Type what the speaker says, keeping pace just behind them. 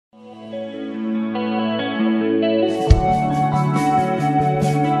Good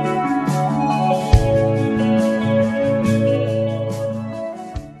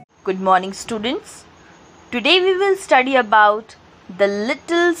morning, students. Today we will study about the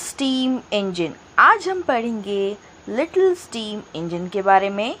little steam engine. आज हम पढ़ेंगे little steam engine के बारे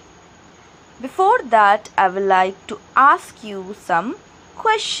में. Before that, I would like to ask you some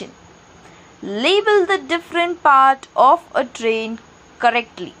question. Label the different part of a train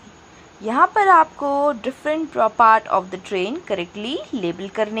correctly. यहाँ पर आपको different part of the train correctly label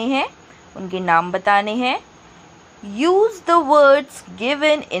करने हैं, उनके नाम बताने हैं. Use the words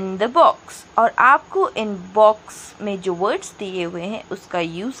given in the box. और आपको इन बॉक्स में जो वर्ड्स दिए हुए हैं उसका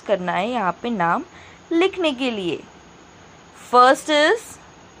यूज़ करना है यहाँ पे नाम लिखने के लिए. First is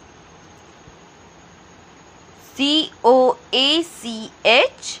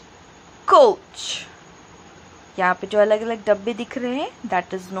COACH coach. यहाँ पे जो अलग अलग डब्बे दिख रहे हैं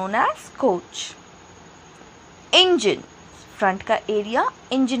that is known as coach. Engine, front का एरिया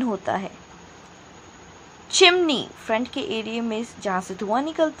इंजन होता है. चिमनी, फ्रंट के एरिया में जहाँ से धुआं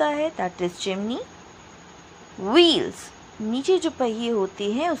निकलता है दैट इज चिमनी. व्हील्स, नीचे जो पहिए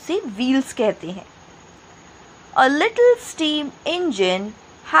होते हैं उसे व्हील्स कहते हैं. A little steam engine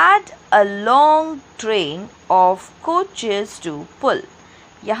had a long train of coaches to pull.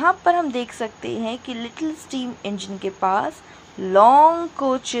 यहाँ पर हम देख सकते हैं कि लिटिल स्टीम इंजन के पास लॉन्ग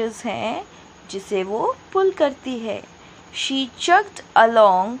कोचेस हैं जिसे वो पुल करती है. She चक्ड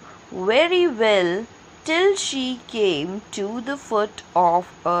along very well till she came to the foot of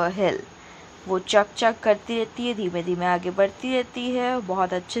a hill. वो चक चक करती रहती है, धीमे धीमे आगे बढ़ती रहती है,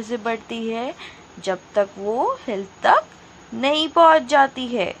 बहुत अच्छे से बढ़ती है जब तक वो हिल तक नहीं पहुंच जाती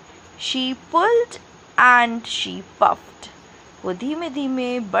है. She pulled and she puffed. वो धीमे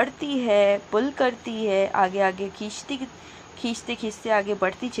धीमे बढ़ती है, पुल करती है, आगे आगे खींचते खींचते आगे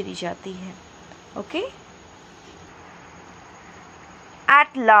बढ़ती चली जाती है. Okay.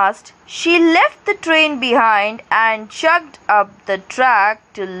 At last, she left the train behind and chugged up the track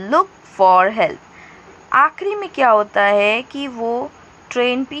to look for help. आखिरी में क्या होता है कि वो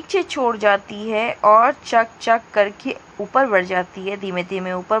ट्रेन पीछे छोड़ जाती है और चक चक करके ऊपर बढ़ जाती है, धीमे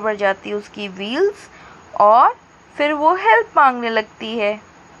धीमे ऊपर बढ़ जाती है उसकी व्हील्स, और फिर वो हेल्प मांगने लगती है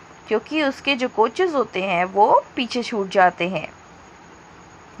क्योंकि उसके जो कोचेस होते हैं वो पीछे छूट जाते हैं.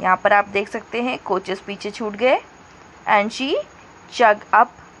 यहाँ पर आप देख सकते हैं कोचेस पीछे छूट गए. And she chug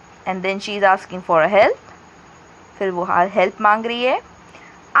up and then she is asking for a help. फिर वो हेल्प मांग रही है.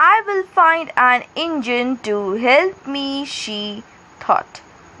 I will find an engine to help me, she thought.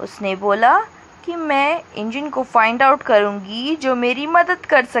 उसने बोला कि मैं इंजन को फाइंड आउट करूँगी जो मेरी मदद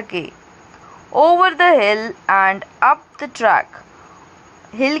कर सके. Over the hill and up the track.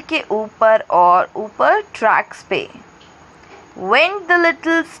 हिल के ऊपर और ऊपर ट्रैक्स पे. Went the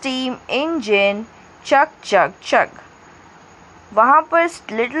little steam engine, chug chug chug. वहाँ पर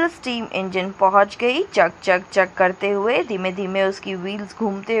लिटिल स्टीम इंजन पहुँच गई चक चक चक करते हुए, धीमे धीमे उसकी व्हील्स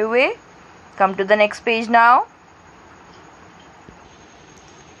घूमते हुए. Come to the next page now.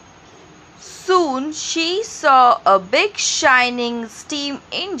 Soon she saw a big shining steam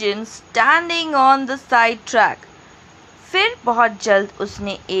engine standing on the side track. फिर बहुत जल्द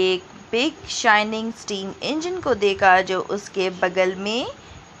उसने एक बिग शाइनिंग स्टीम इंजन को देखा जो उसके बगल में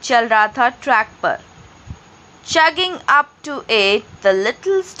चल रहा था ट्रैक पर. Chugging up to it, the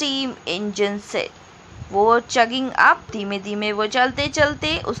little steam engine said. वो chugging up, धीमे धीमे वो चलते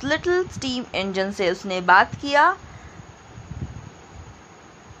चलते उस little steam engine से उसने बात किया.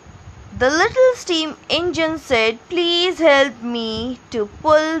 The little steam engine said, please help me to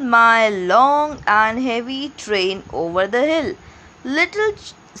pull my long and heavy train over the hill. Little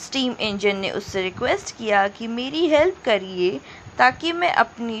steam engine ने उससे रिक्वेस्ट किया कि मेरी हेल्प करिए ताकि मैं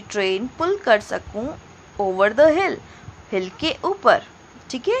अपनी ट्रेन पुल कर सकूं ओवर द हिल, हिल के ऊपर.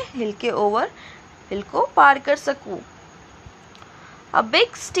 ठीक है, हिल के ओवर, हिल को पार कर सकूं. A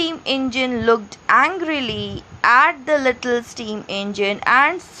big steam engine looked angrily at the little steam engine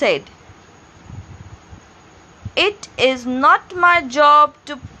and said, it is not my job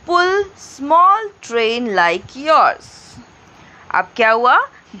to pull small train like yours. अब क्या हुआ,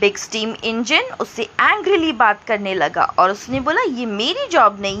 बिग स्टीम इंजन उससे एंग्रीली बात करने लगा और उसने बोला ये मेरी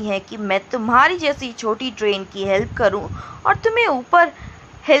जॉब नहीं है कि मैं तुम्हारी जैसी छोटी ट्रेन की हेल्प करूं और तुम्हें ऊपर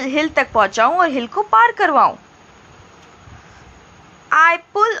हिल तक पहुंचाऊं और हिल को पार करवाऊं. I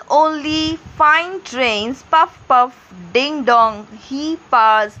pull only fine trains, puff puff, ding dong, he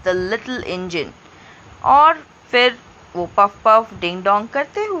passed the little engine. और फिर वो पफ पफ डिंग डोंग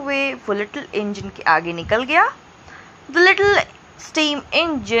करते हुए वो लिटिल इंजन के आगे निकल गया. The little steam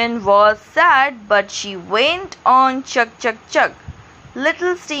engine was sad, but she went on chug chug chug.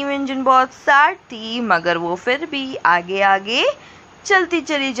 Little steam engine बहुत सैड थी, मगर वो फिर भी आगे आगे चलती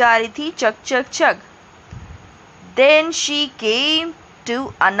चली जा रही थी, चक चक चक. Then she came to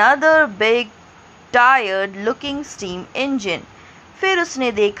another big tired looking steam engine. फिर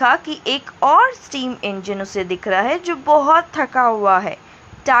उसने देखा कि एक और स्टीम इंजन उसे दिख रहा है जो बहुत थका हुआ है.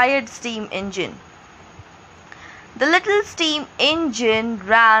 Tired steam engine. The little steam engine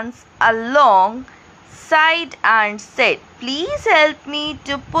ran along side and said, "Please help me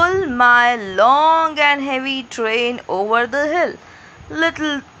to pull my long and heavy train over the hill."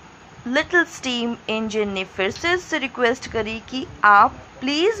 Little steam engine ने फिर से उससे रिक्वेस्ट करी कि आप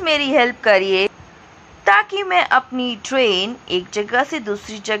प्लीज़ मेरी हेल्प करिए ताकि मैं अपनी ट्रेन एक जगह से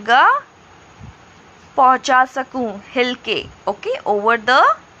दूसरी जगह पहुंचा सकूं, हिल के. Okay, over the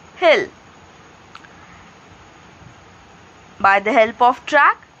hill by the help of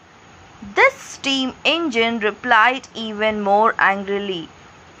track. This steam engine replied even more angrily.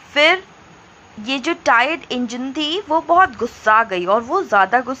 फिर ये जो टायर्ड इंजन थी वो बहुत गुस्सा गई और वो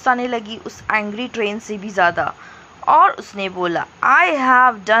ज़्यादा गुस्साने लगी उस एंग्री ट्रेन से भी ज़्यादा, और उसने बोला, I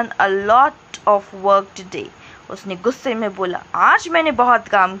have done a lot of work today. उसने गुस्से में बोला, आज मैंने बहुत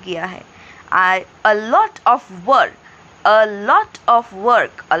काम किया है. A lot of work, a lot of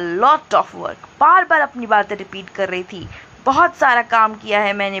work, a lot of work. बार बार अपनी बातें रिपीट कर रही थी. बहुत सारा काम किया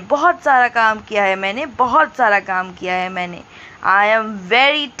है मैंने, बहुत सारा काम किया है मैंने, बहुत सारा काम किया है मैंने. I am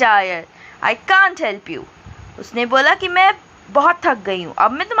very tired, I can't help you. उसने बोला कि मैं बहुत थक गई हूँ,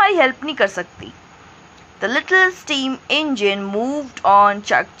 अब मैं तुम्हारी हेल्प नहीं कर सकती. The little steam engine moved on,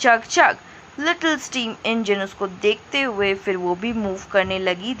 Chak Chak Chak. Little steam engine उसको देखते हुए फिर वो भी मूव करने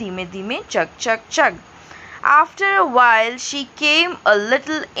लगी धीमे धीमे, चक चक चक. After a while she came a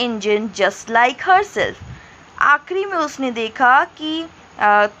little engine just like herself. आखिरी में उसने देखा कि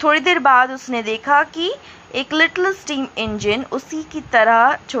थोड़ी देर बाद उसने देखा कि एक लिटिल स्टीम इंजन उसी की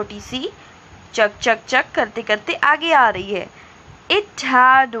तरह छोटी सी चक चक चक करते करते आगे आ रही है. It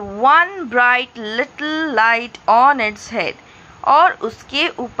had one bright little light on its head. और उसके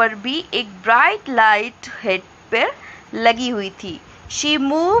ऊपर भी एक ब्राइट लाइट हेड पर लगी हुई थी. She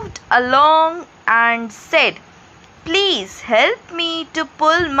moved along and said, please help me to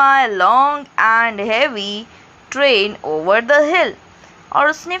pull my long and heavy train over the हिल. और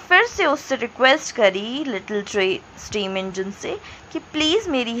उसने फिर से उससे रिक्वेस्ट करी लिटिल स्टीम इंजन से कि प्लीज़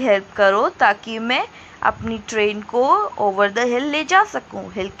मेरी हेल्प करो ताकि मैं अपनी ट्रेन को ओवर द हिल ले जा सकूं,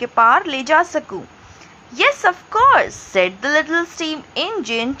 हिल के पार ले जा सकूं. Yes of course, said the little steam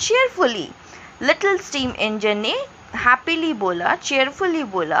engine cheerfully. Little steam engine ने हैप्पीली बोला, चीयरफुली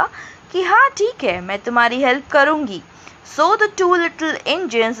बोला कि हाँ ठीक है, मैं तुम्हारी हेल्प करूँगी. So the two little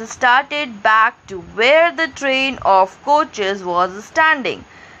engines started back to where the train of coaches was standing.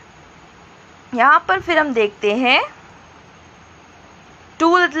 यहाँ पर फिर हम देखते हैं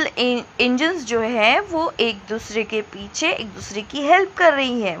टू लिटिल इंजन्स जो है वो एक दूसरे के पीछे एक दूसरे की हेल्प कर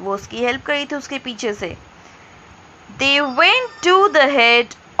रही हैं. वो उसकी हेल्प कर रही थी उसके पीछे से. They went to the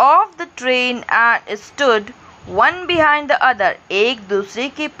head of the train and stood one behind the other. एक दूसरे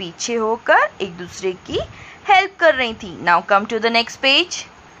के पीछे होकर एक दूसरे की हेल्प कर रही थी. Now come to the next page.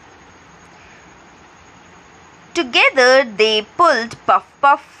 Together they pulled puff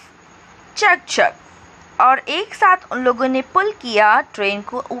puff चक चक. और एक साथ उन लोगों ने पुल किया, ट्रेन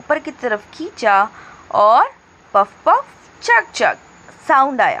को ऊपर की तरफ खींचा और पफ पफ चक चक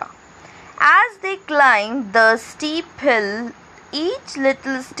साउंड आया. As they climb the steep hill each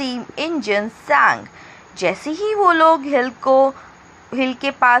little steam engine sang. जैसे ही वो लोग हिल के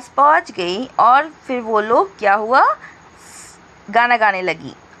पास पहुंच गई और फिर वो लोग क्या हुआ, गाना गाने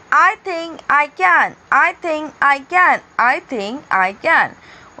लगी. I think I can, I think I can, I think I can.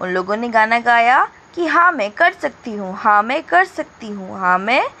 उन लोगों ने गाना गाया कि हाँ मैं कर सकती हूँ, हाँ मैं कर सकती हूँ, हाँ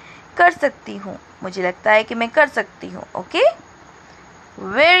मैं कर सकती हूँ, मुझे लगता है कि मैं कर सकती हूँ. Okay.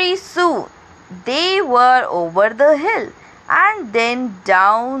 Very soon they were over the hill and then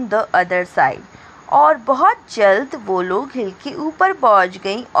down the other side. और बहुत जल्द वो लोग हिल के ऊपर पहुंच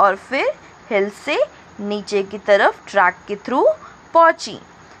गई और फिर हिल से नीचे की तरफ ट्रैक के थ्रू पहुंची.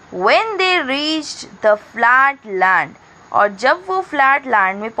 When they reached the flat land. और जब वो फ्लैट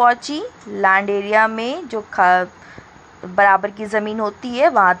लैंड में पहुंची, लैंड एरिया में जो बराबर की ज़मीन होती है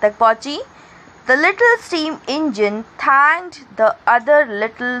वहाँ तक पहुंची. The little steam engine thanked the other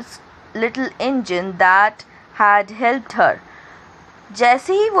little engine that had helped her.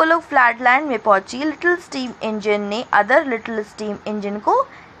 जैसे ही वो लोग फ्लैट लैंड में पहुंची, लिटिल स्टीम इंजन ने अदर लिटिल स्टीम इंजन को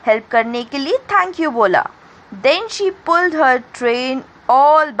हेल्प करने के लिए थैंक यू बोला. Then she pulled her train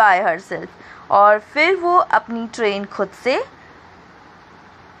all bye herself. और फिर वो अपनी ट्रेन खुद से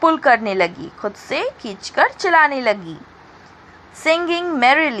पुल करने लगी, खुद से खींचकर चलाने लगी. singing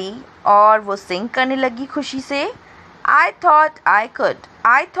merrily, और वो sing करने लगी खुशी से. I thought I could,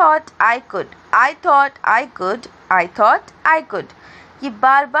 I thought I could, I thought I could, I thought I could. ये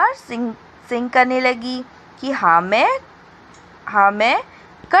बार बार sing करने लगी कि हाँ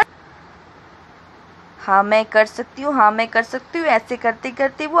मैं कर सकती हूँ. ऐसे करते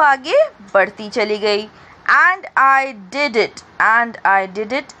करते वो आगे बढ़ती चली गई. And I did it, and I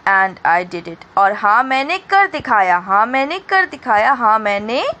did it, and I did it. और हाँ मैंने कर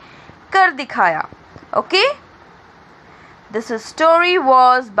दिखाया. Okay? This story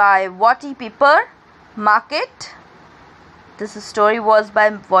was by Watty Pepper. Mark it. This story was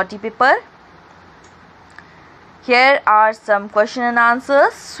by Watty Pepper. Here are some question and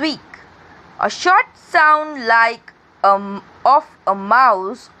answers. Squeak. A short sound like of a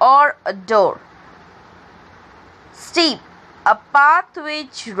mouse or a door. Steep. A path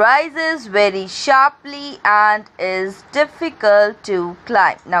which rises very sharply and is difficult to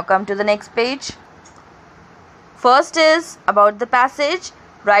climb. Now come to the next page. First is about the passage.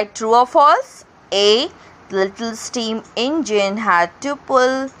 Write true or false. A. The little steam engine had to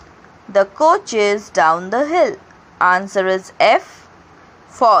pull the coaches down the hill. Answer is F.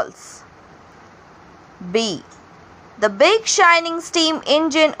 False. B. The big shining steam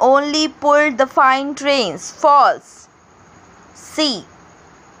engine only pulled the fine trains. False. C.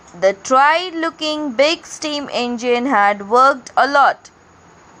 The tried-looking big steam engine had worked a lot.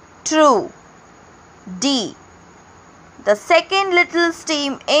 True. D. The second little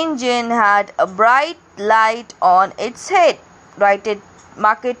steam engine had a bright light on its head.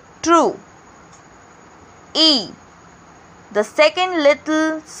 Mark it true. E. The second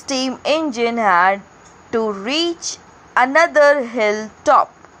little steam engine had to reach another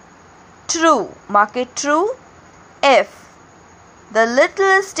hilltop. True. Mark it true. F. The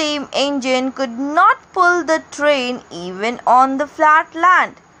little steam engine could not pull the train even on the flat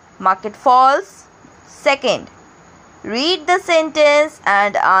land. Mark it false. Second. Read the sentence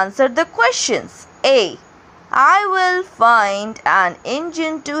and answer the questions. A. I will find an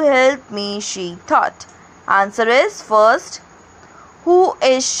engine to help me, she thought. Answer is first. Who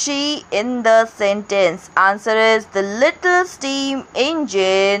is she in the sentence? Answer is the little steam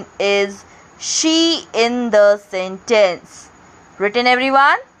engine is she in the sentence. Written,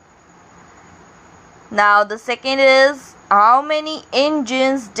 everyone? Now the second is, how many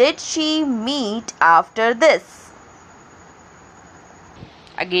engines did she meet after this?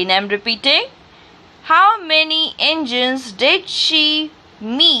 Again I am repeating. How many engines did she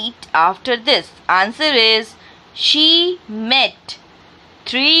meet after this? Answer is, she met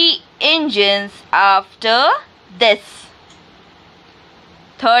 3 engines after this.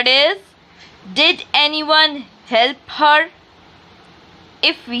 Third is, did anyone help her?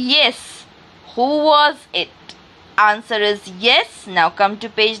 If yes, who was it? Answer is yes. Now come to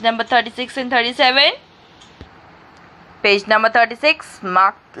page number 36 and 37. Page number 36,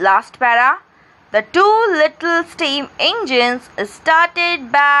 mark last para. The 2 little steam engines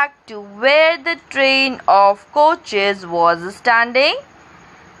started back to where the train of coaches was standing.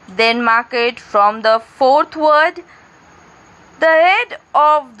 Then mark it from the 4th word. The head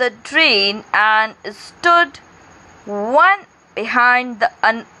of the train and stood one behind the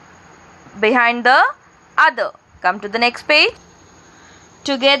other. Come to the next page.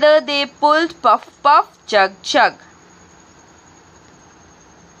 Together they pulled puff puff chug chug.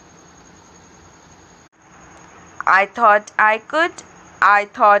 I thought I could, I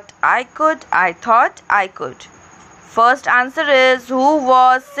thought I could, I thought I could. First answer is, who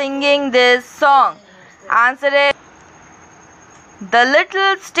was singing this song? Answer is, the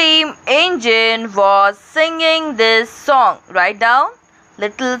little steam engine was singing this song. Write down.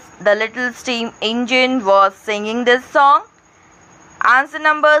 The little steam engine was singing this song. Answer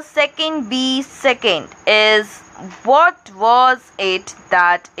number second B second is, what was it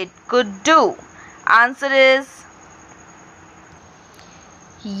that it could do? Answer is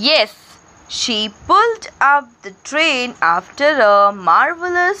yes, she pulled up the train after a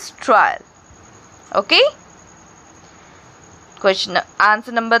marvelous trial. Okay?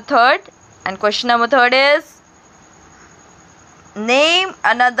 Answer number third, and question number third is, name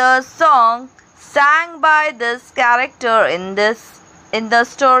another song sang by this character in the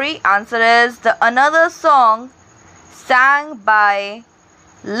story. Answer is, the another song sang by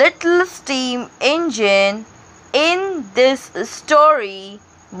little steam engine in this story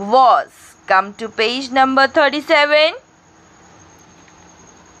was. Come to page number 37.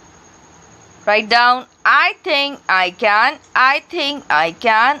 Write down, I think I can, I think I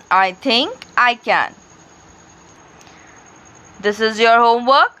can, I think I can. This is your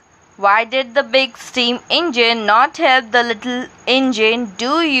homework. Why did the big steam engine not help the little engine?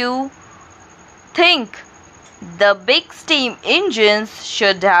 Do you think the big steam engines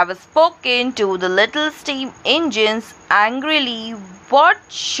should have spoken to the little steam engines angrily? What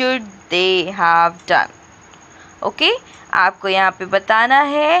should they have done? Okay, आपको यहाँ पे बताना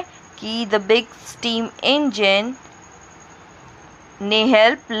है कि the big steam engine ने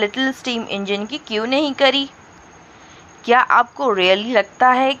help little steam engine की क्यों नहीं करी? क्या आपको रियली लगता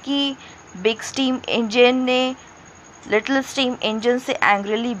है कि बिग स्टीम इंजन ने लिटिल स्टीम इंजन से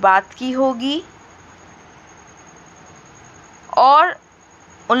एंग्रीली बात की होगी? और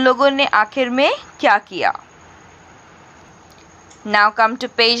उन लोगों ने आखिर में क्या किया? Now come to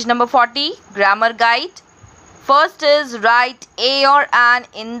page number 40, grammar guide. First is write a or an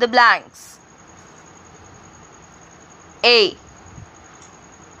in the blanks. A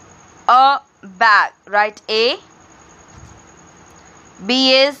bag, write A. B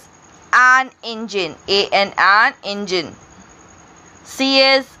is an engine, an engine. C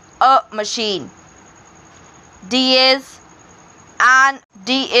is a machine. D is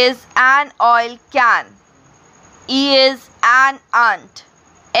an oil can. E is an ant.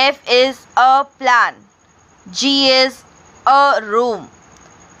 F is a plan. G is a room.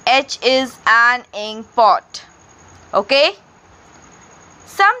 H is an ink pot. Okay?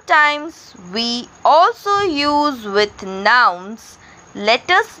 Sometimes we also use with nouns. Let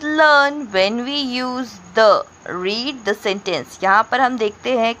us learn when we use the. Read the sentence. यहाँ पर हम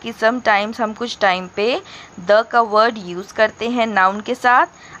देखते हैं कि sometimes हम कुछ time पे the का word use करते हैं noun के साथ.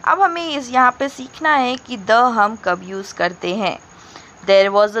 अब हमें यहाँ पे सीखना है कि the हम कब use करते हैं.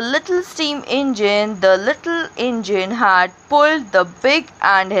 There was a little steam engine. The little engine had pulled the big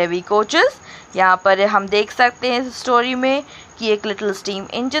and heavy coaches. यहाँ पर हम देख सकते हैं इस स्टोरी में कि एक लिटिल स्टीम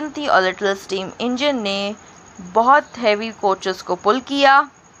इंजन थी और लिटिल स्टीम इंजन ने बहुत हैवी कोचेस को पुल किया.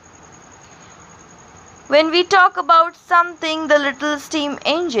 When we talk about something the little steam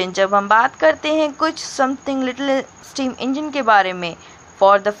engine, जब हम बात करते हैं कुछ something little steam engine के बारे में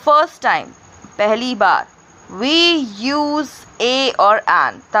for the first time, पहली बार, we use a और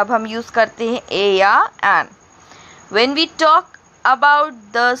an, तब हम use करते हैं a या an. When we talk about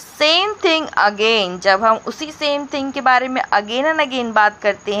the same thing again, जब हम उसी same thing के बारे में again and again बात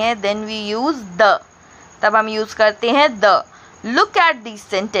करते हैं, then we use the, तब हम यूज़ करते हैं the. Look at these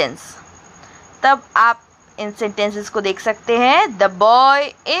sentence. तब आप इन sentences को देख सकते हैं. The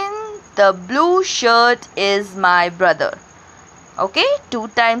boy in the blue shirt is my brother. Okay, 2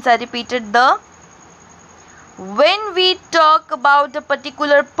 times I repeated the. When we talk about a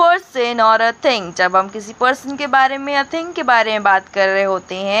particular person or a thing, जब हम किसी person के बारे में या thing के बारे में बात कर रहे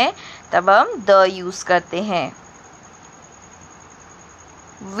होते हैं, तब हम the यूज़ करते हैं.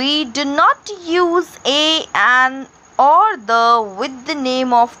 We do not use a, an or the with the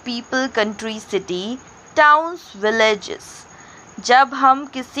name of people, country, city, towns, villages. जब हम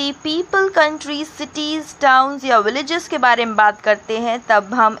किसी people, country, cities, towns या villages के बारे में बात करते हैं,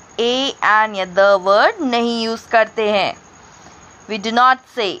 तब हम a, an या the word नहीं use करते हैं. We do not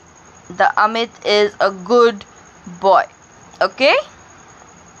say the Amit is a good boy. Okay?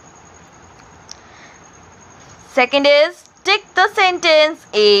 Second is tick the sentence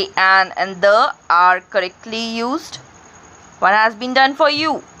a, an and the are correctly used. One has been done for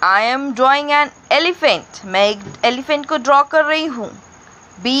you. I am drawing an elephant. मैं एक elephant को draw कर रही हूँ.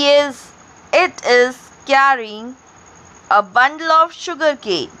 B is it is carrying a bundle of sugar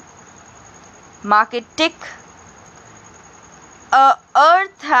cane. Mark it tick.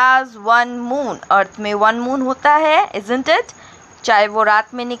 Earth has one moon. Earth में one moon होता है, isn't it? चाहे वो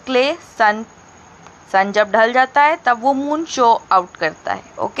रात में निकले, सन जब ढल जाता है तब वो मून शो आउट करता है.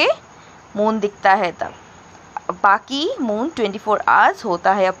 ओके, मून दिखता है तब. बाकी मून 24 आवर्स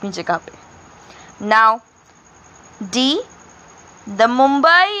होता है अपनी जगह पे. Now D, the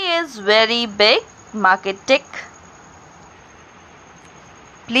Mumbai is very big. Mark it tick.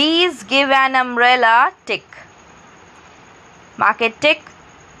 Please give an umbrella. Tick. Mark it tick.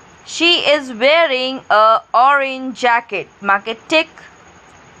 She is wearing a orange jacket. Mark it tick.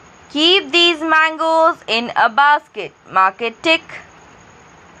 Keep these mangoes in a basket. Mark it tick.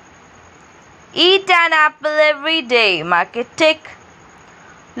 Eat an apple every day. Mark it tick.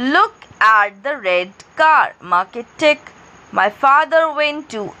 Look at the red car. Mark it tick. My father went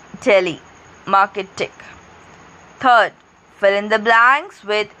to Delhi. Mark it tick. Third, fill in the blanks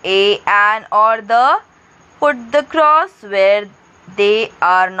with a, an or the. Put the cross where they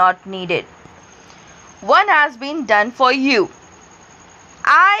are not needed. One has been done for you.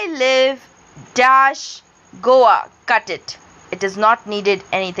 I live dash Goa. Cut it. It is not needed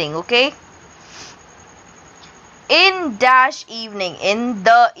anything, okay? In dash evening, in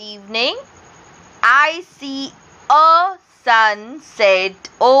the evening, I see a sunset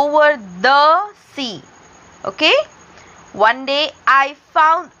over the sea. Okay? One day I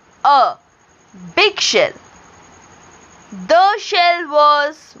found a big shell. The shell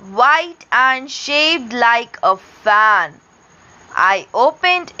was white and shaped like a fan. I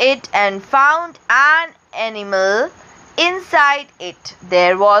opened it and found an animal inside it.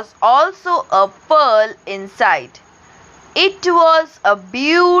 There was also a pearl inside. It was a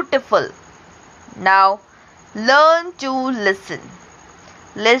beautiful. Now learn to listen.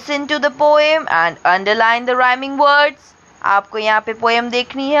 Listen to the poem and underline the rhyming words. आपको यहाँ पे poem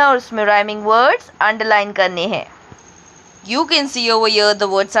देखनी है और उसमें rhyming words underline करने हैं. You can see over here the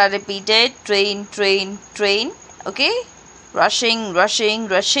words are repeated. Train, train, train. Okay? Rushing, rushing,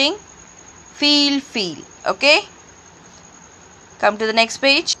 rushing. Feel, feel. Okay? Come to the next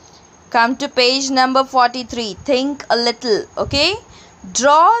page. Come to page number 43. Think a little. Okay?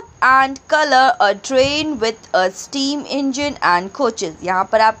 Draw and color a train with a steam engine and coaches. यहाँ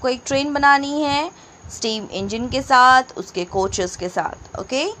पर आपको एक train बनानी है steam engine के साथ, उसके coaches के साथ.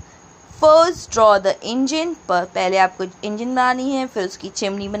 Okay? First draw the engine. पहले आपको engine बनानी है, फिर उसकी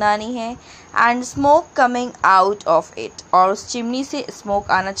चिमनी बनानी है. And smoke coming out of it. और उस चिमनी से smoke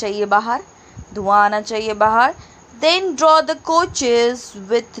आना चाहिए बाहर, धुआं आना चाहिए बाहर. Then draw the coaches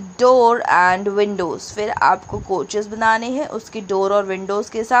with door and windows. फिर आपको coaches बनाने हैं उसकी door और windows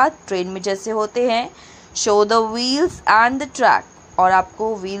के साथ, ट्रेन में जैसे होते हैं. Show the wheels and the track. और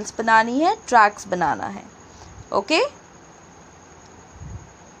आपको wheels बनानी है, tracks बनाना है. Okay?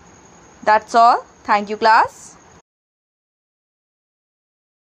 That's all. Thank you, class.